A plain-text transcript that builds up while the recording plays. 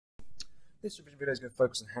This video is going to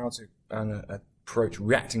focus on how to approach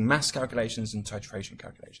reacting mass calculations and titration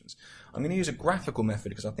calculations. I'm going to use a graphical method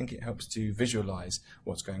because I think it helps to visualize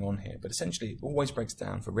what's going on here. But essentially, it always breaks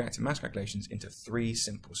down for reacting mass calculations into 3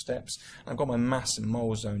 simple steps. And I've got my mass and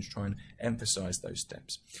mole zone to try and emphasize those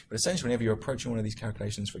steps. But essentially, whenever you're approaching one of these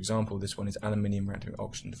calculations, for example, this one is aluminium reacting with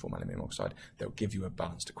oxygen to form aluminium oxide, they'll give you a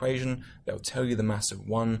balanced equation. They'll tell you the mass of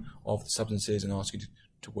one of the substances and ask you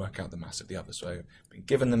to work out the mass of the other. So being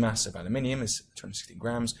given the mass of aluminium is 216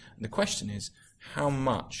 grams, and the question is how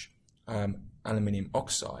much aluminium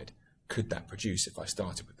oxide could that produce if I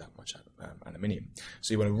started with that much aluminium.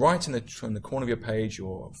 So you want to write in the corner of your page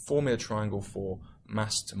your formula triangle for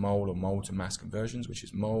mass to mole or mole to mass conversions, which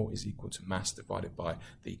is mole is equal to mass divided by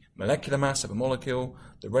the molecular mass of a molecule,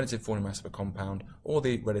 the relative formula mass of a compound, or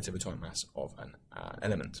the relative atomic mass of an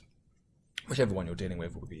element. Whichever one you're dealing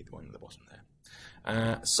with will be the one at the bottom there.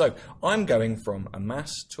 So I'm going from a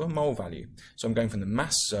mass to a mole value. So I'm going from the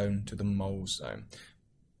mass zone to the mole zone.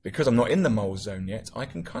 Because I'm not in the mole zone yet, I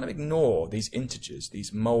can kind of ignore these integers,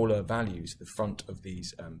 these molar values, the front of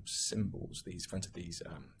these symbols, front of these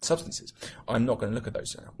substances. I'm not going to look at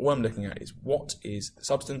those now. All I'm looking at is what is the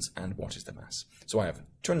substance and what is the mass. So I have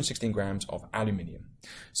 216 grams of aluminium.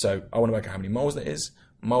 So I want to work out how many moles that is.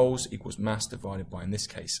 Moles equals mass divided by, in this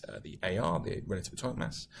case, the AR, the relative atomic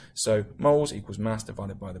mass. So moles equals mass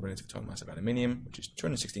divided by the relative atomic mass of aluminium, which is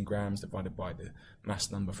 216 grams, divided by the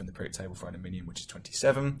mass number from the periodic table for aluminium, which is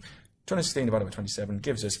 27. 216 divided by 27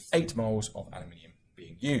 gives us 8 moles of aluminium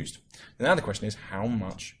being used. Now the question is, how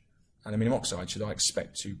much aluminium oxide should I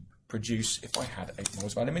expect to produce if I had 8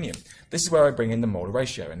 moles of aluminium? This is where I bring in the molar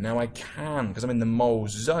ratio, and now I can, because I'm in the mole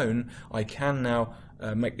zone, I can now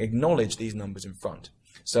acknowledge these numbers in front.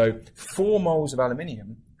 So 4 moles of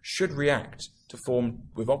aluminium should react to form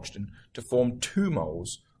with oxygen to form 2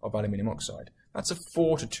 moles of aluminium oxide. That's a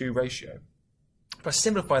 4:2 ratio. If I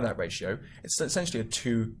simplify that ratio, it's essentially a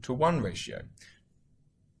 2:1 ratio.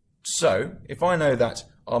 So if I know that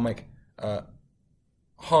I'll make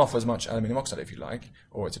half as much aluminium oxide, if you like,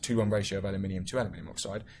 or it's a 2:1 ratio of aluminium to aluminium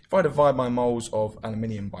oxide, if I divide my moles of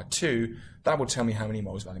aluminium by 2, that will tell me how many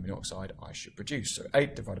moles of aluminium oxide I should produce. So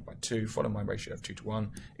 8 divided by 2, following my ratio of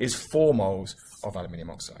 2:1, is 4 moles of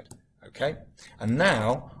aluminium oxide. Okay? And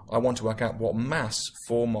now I want to work out what mass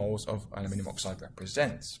 4 moles of aluminium oxide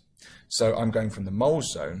represents. So I'm going from the mole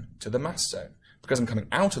zone to the mass zone. Because I'm coming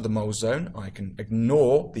out of the mole zone, I can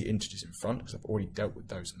ignore the integers in front, because I've already dealt with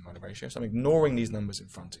those in the molar ratio. So I'm ignoring these numbers in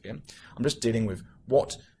front again. I'm just dealing with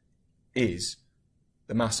what is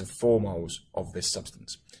the mass of 4 moles of this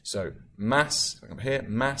substance. So mass, if I come here,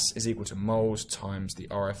 mass is equal to moles times the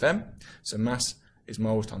RFM. So mass is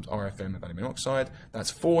moles times RFM of aluminium oxide. That's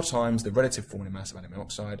 4 times the relative formula mass of aluminium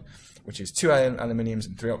oxide, which is 2 aluminiums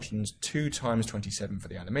and 3 oxygens, 2 times 27 for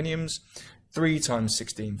the aluminiums, 3 times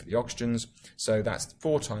 16 for the oxygens, so that's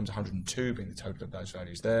 4 times 102 being the total of those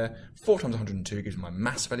values there. 4 times 102 gives me my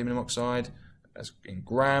mass of aluminium oxide. As in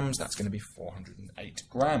grams, that's going to be 408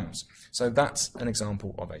 grams. So that's an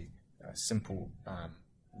example of a simple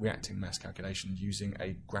reacting mass calculation using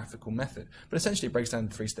a graphical method. But essentially it breaks down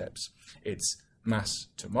into 3 steps. It's mass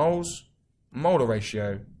to moles, molar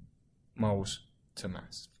ratio, moles to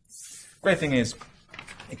mass. Great thing is,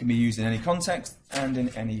 it can be used in any context and in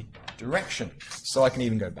any direction. So I can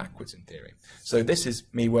even go backwards in theory. So this is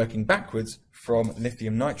me working backwards from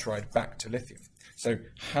lithium nitride back to lithium. So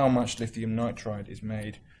how much lithium nitride is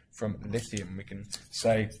made from lithium? We can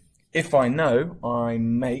say, if I know I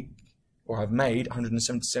make or have made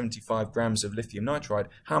 175 grams of lithium nitride,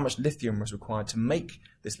 how much lithium was required to make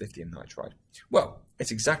this lithium nitride? Well,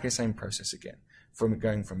 it's exactly the same process again. From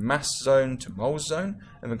going from mass zone to mole zone,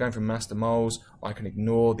 and we're going from mass to moles, I can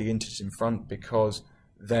ignore the integers in front because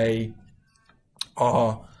they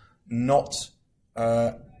are not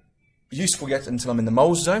useful yet until I'm in the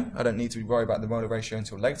mole zone. I don't need to worry about the molar ratio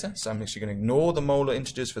until later, so I'm actually going to ignore the molar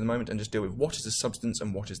integers for the moment and just deal with what is the substance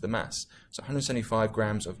and what is the mass. So 175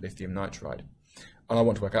 grams of lithium nitride. And I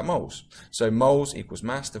want to work out moles. So moles equals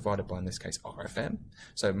mass divided by, in this case, RFM.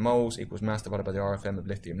 So moles equals mass divided by the RFM of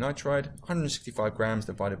lithium nitride. 165 grams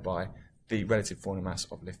divided by the relative formula mass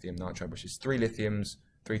of lithium nitride, which is 3 lithiums,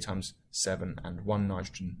 3 times 7, and 1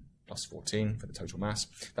 nitrogen plus 14 for the total mass.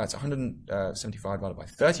 That's 175 divided by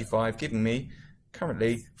 35, giving me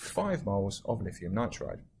currently 5 moles of lithium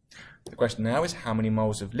nitride. The question now is, how many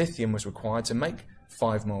moles of lithium was required to make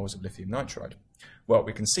 5 moles of lithium nitride? Well,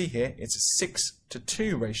 we can see here it's a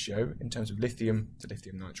 6:2 ratio in terms of lithium to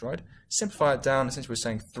lithium nitride. Simplify it down, essentially we're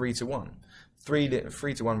saying 3:1.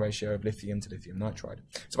 3:1 ratio of lithium to lithium nitride.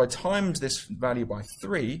 So if I times this value by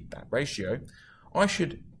 3, that ratio, I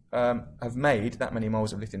should have made that many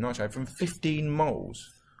moles of lithium nitride from 15 moles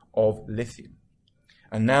of lithium.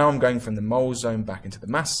 And now I'm going from the mole zone back into the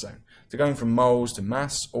mass zone. So going from moles to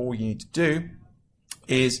mass, all you need to do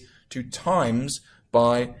is to times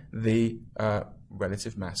by the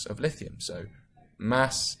relative mass of lithium. So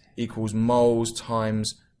mass equals moles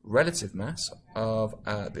times relative mass of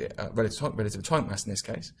relative atomic mass in this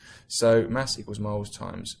case. So mass equals moles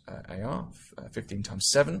times AR, 15 times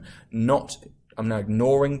 7. I'm now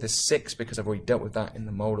ignoring the 6 because I've already dealt with that in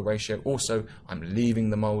the molar ratio. Also, I'm leaving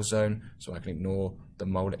the mole zone, so I can ignore the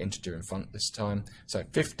molar integer in front this time. So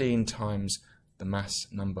 15 times the mass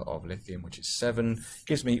number of lithium, which is 7,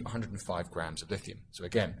 gives me 105 grams of lithium. So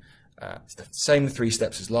again, it's the same 3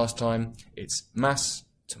 steps as last time. It's mass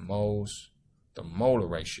to moles, the molar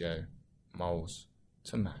ratio, moles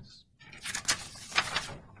to mass.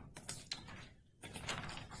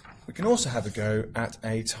 We can also have a go at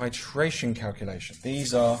a titration calculation.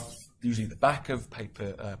 These are usually the back of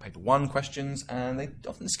paper 1 questions, and they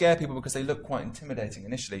often scare people because they look quite intimidating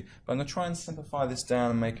initially. But I'm going to try and simplify this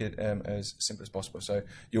down and make it as simple as possible. So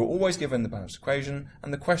you're always given the balanced equation,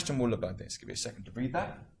 and the question will look like this. Give me a second to read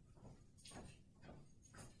that.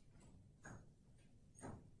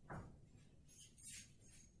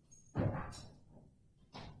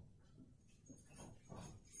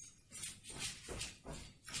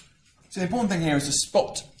 So the important thing here is to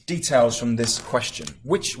spot details from this question.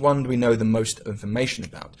 Which one do we know the most information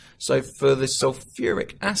about? So for the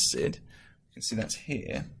sulfuric acid, you can see that's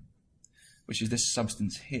here, which is this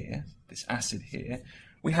substance here, this acid here.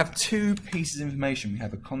 We have 2 pieces of information. We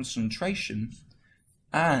have a concentration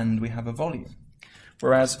and we have a volume.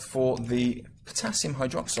 Whereas for the potassium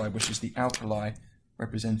hydroxide, which is the alkali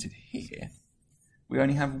represented here, we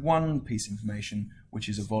only have 1 piece of information, which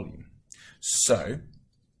is a volume. So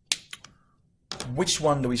which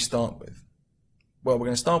one do we start with? Well, we're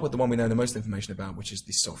going to start with the one we know the most information about, which is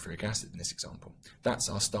the sulfuric acid in this example. That's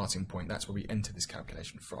our starting point. That's where we enter this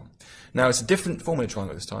calculation from. Now, it's a different formula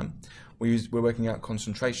triangle this time. We're working out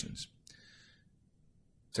concentrations.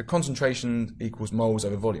 So concentration equals moles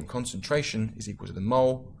over volume. Concentration is equal to the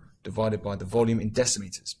mole divided by the volume in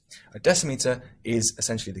decimeters. A decimeter is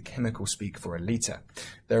essentially the chemical speak for a litre.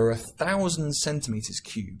 There are 1,000 centimeters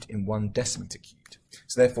cubed in 1 decimeter cubed.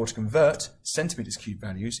 So therefore, to convert centimeters cubed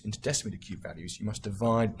values into decimeter cubed values, you must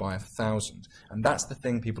divide by 1,000. And that's the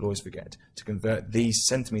thing people always forget, to convert these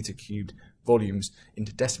centimeter cubed volumes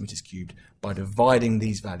into decimeters cubed by dividing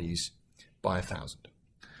these values by 1,000.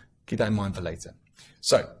 Keep that in mind for later.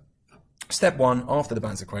 So, step 1 after the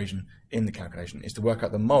balance equation in the calculation is to work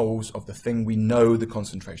out the moles of the thing we know the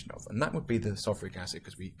concentration of, and that would be the sulfuric acid,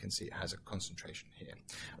 because we can see it has a concentration here.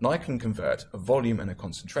 And I can convert a volume and a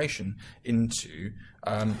concentration into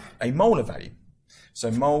a molar value.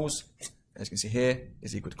 So moles, as you can see here,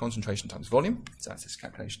 is equal to concentration times volume. So that's this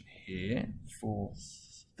calculation here for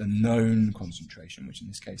the known concentration, which in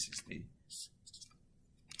this case is the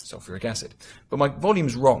sulfuric acid. But my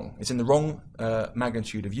volume's wrong. It's in the wrong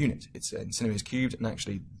magnitude of unit. It's in centimeters cubed, and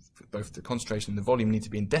actually both the concentration and the volume need to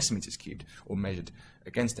be in decimeters cubed, or measured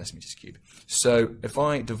against decimeters cubed. So if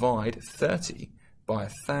I divide 30 by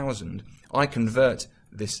 1,000, I convert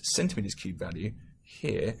this centimeters cubed value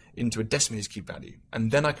here into a decimeters cubed value,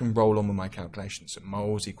 and then I can roll on with my calculation. So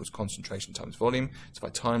moles equals concentration times volume. So if I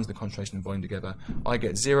times the concentration and volume together, I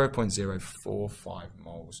get 0.045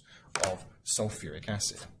 moles of sulfuric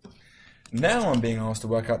acid. Now I'm being asked to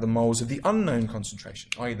work out the moles of the unknown concentration,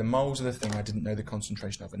 i.e. the moles of the thing I didn't know the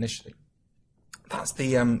concentration of initially. That's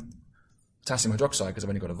the potassium hydroxide, because I've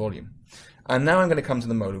only got a volume. And now I'm going to come to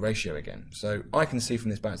the molar ratio again. So I can see from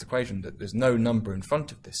this balanced equation that there's no number in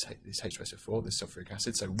front of this H2SO4, this sulfuric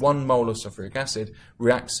acid. So 1 mole of sulfuric acid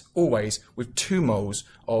reacts always with 2 moles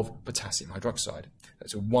of potassium hydroxide.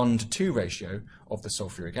 That's a 1:2 ratio of the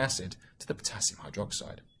sulfuric acid to the potassium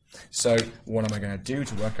hydroxide. So what am I going to do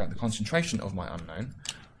to work out the concentration of my unknown?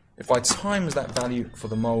 If I times that value for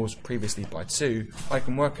the moles previously by 2, I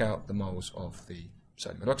can work out the moles of the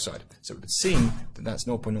sodium hydroxide. So it would seem that that's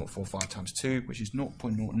 0.045 times 2, which is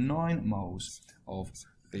 0.09 moles of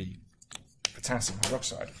the potassium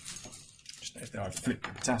hydroxide. Just notice that I've flipped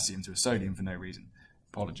the potassium to a sodium for no reason.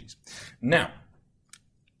 Apologies. Now,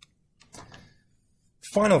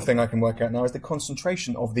 final thing I can work out now is the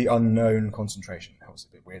concentration of the unknown concentration. That was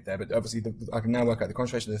a bit weird there, but obviously I can now work out the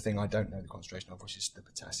concentration of the thing I don't know the concentration of, which is the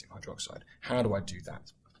potassium hydroxide. How do I do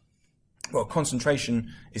that? Well,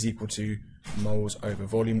 concentration is equal to moles over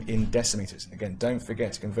volume in decimeters. And again, don't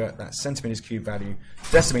forget to convert that centimeters cubed value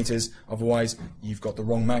to decimeters, otherwise you've got the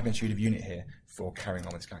wrong magnitude of unit here for carrying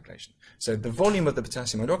on with this calculation. So the volume of the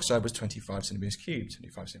potassium hydroxide was 25 centimeters cubed.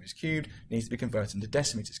 25 centimeters cubed needs to be converted into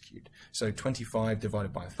decimeters cubed. So 25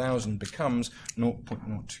 divided by 1,000 becomes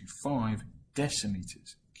 0.025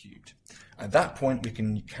 decimeters cubed. At that point, we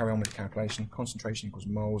can carry on with the calculation. Concentration equals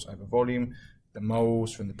moles over volume. The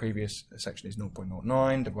moles from the previous section is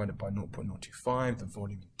 0.09 divided by 0.025, the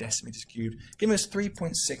volume in decimeters cubed, giving us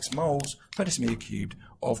 3.6 moles per decimeter cubed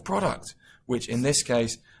of product, which in this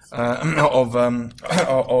case of potassium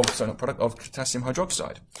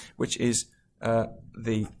hydroxide, which is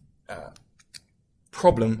the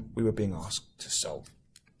problem we were being asked to solve.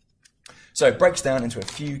 So it breaks down into a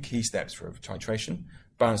few key steps for titration.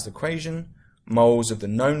 Balance the equation. Moles of the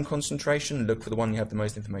known concentration, look for the one you have the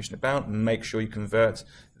most information about, and make sure you convert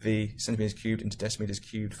the centimeters cubed into decimeters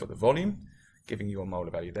cubed for the volume, giving you a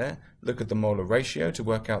molar value there. Look at the molar ratio to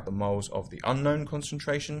work out the moles of the unknown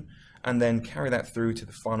concentration, and then carry that through to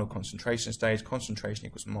the final concentration stage. Concentration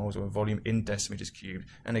equals moles over volume in decimeters cubed,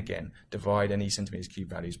 and again, divide any centimeters cubed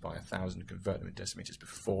values by 1,000 and convert them into decimeters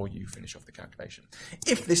before you finish off the calculation.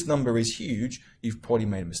 If this number is huge, you've probably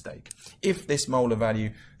made a mistake. If this molar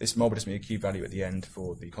value, this mole per decimeter cubed value at the end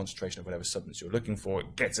for the concentration of whatever substance you're looking for,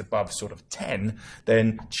 it gets above sort of 10,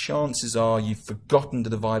 then chances are you've forgotten to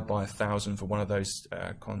divide by 1,000 for one of those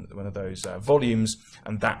volumes,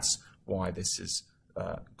 and that's why this is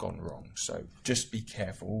gone wrong. So just be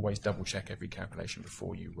careful, always double check every calculation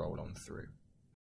before you roll on through.